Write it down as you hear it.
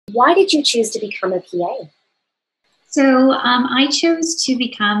Why did you choose to become a PA? So I chose to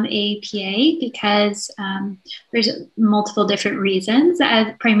become a PA because there's multiple different reasons.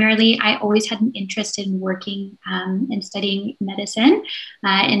 Primarily, I always had an interest in working and studying medicine.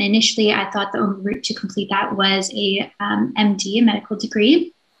 And initially, I thought the only route to complete that was a MD, a medical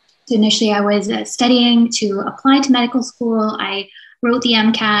degree. So initially, I was studying to apply to medical school. I wrote the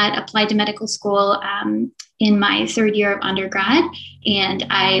MCAT, applied to medical school in my third year of undergrad, and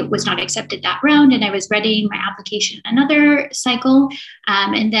I was not accepted that round, and I was readying my application another cycle.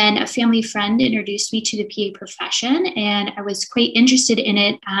 And then a family friend introduced me to the PA profession, and I was quite interested in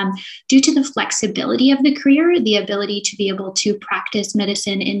it due to the flexibility of the career, the ability to be able to practice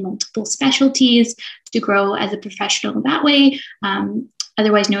medicine in multiple specialties, to grow as a professional that way.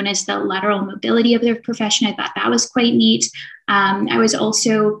 Otherwise known as the lateral mobility of their profession. I thought that was quite neat. I was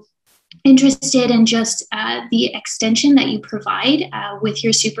also interested in just the extension that you provide with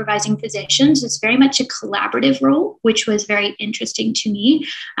your supervising physicians. It's very much a collaborative role, which was very interesting to me.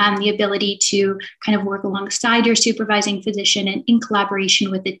 The ability to kind of work alongside your supervising physician and in collaboration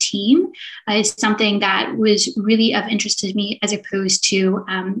with the team is something that was really of interest to me, as opposed to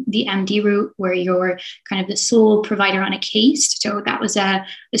the MD route where you're kind of the sole provider on a case. So that was a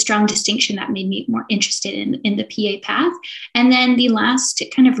strong distinction that made me more interested in the PA path. And then the last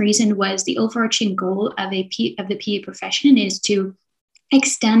kind of reason was the overarching goal of the PA profession is to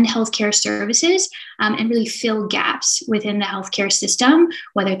extend healthcare services and really fill gaps within the healthcare system,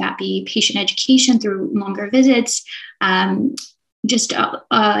 whether that be patient education through longer visits, just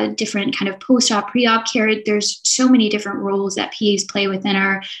a different kind of post-op, pre-op care. There's so many different roles that PAs play within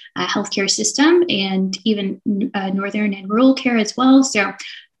our healthcare system, and even northern and rural care as well. So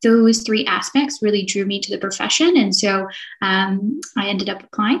those three aspects really drew me to the profession. And so I ended up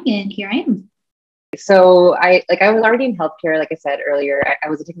applying, and here I am. So I was already in healthcare. Like I said earlier, I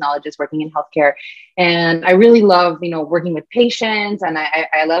was a technologist working in healthcare, and I really love, working with patients, and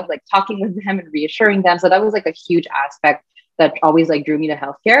I love like talking with them and reassuring them. So that was like a huge aspect that always like drew me to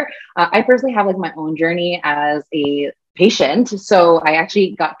healthcare. I personally have like my own journey as a patient. So I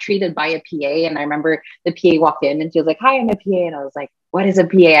actually got treated by a PA, and I remember the PA walked in and she was like, "Hi, I'm a PA." And I was like, "What is a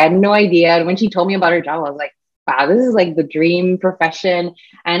PA?" I had no idea. And when she told me about her job, I was like, wow, this is like the dream profession.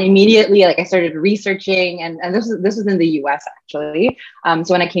 And immediately, like I started researching, and this was in the US actually.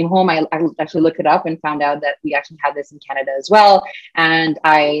 So when I came home, I actually looked it up and found out that we actually had this in Canada as well. And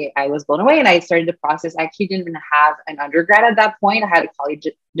I was blown away, and I started the process. I actually didn't even have an undergrad at that point. I had a college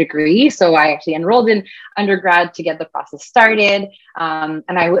degree. So I actually enrolled in undergrad to get the process started. And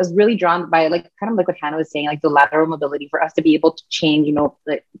I was really drawn by kind of like what Hannah was saying, like the lateral mobility for us to be able to change,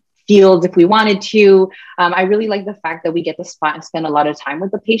 the fields if we wanted to. I really like the fact that we get to spend a lot of time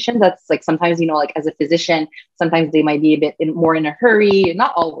with the patient. That's like sometimes, like as a physician, sometimes they might be a bit more in a hurry.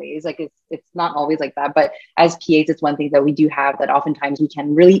 Not always, like it's not always like that. But as PAs, it's one thing that we do have, that oftentimes we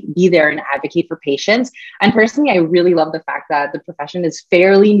can really be there and advocate for patients. And personally, I really love the fact that the profession is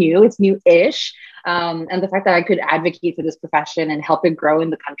fairly new. It's new-ish. And the fact that I could advocate for this profession and help it grow in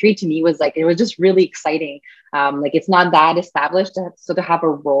the country, to me was like, it was just really exciting. Like it's not that established, so to have a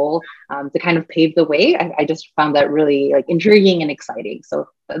role to kind of pave the way, I just found that really like intriguing and exciting. So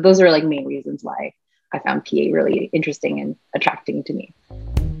those are like main reasons why I found PA really interesting and attracting to me.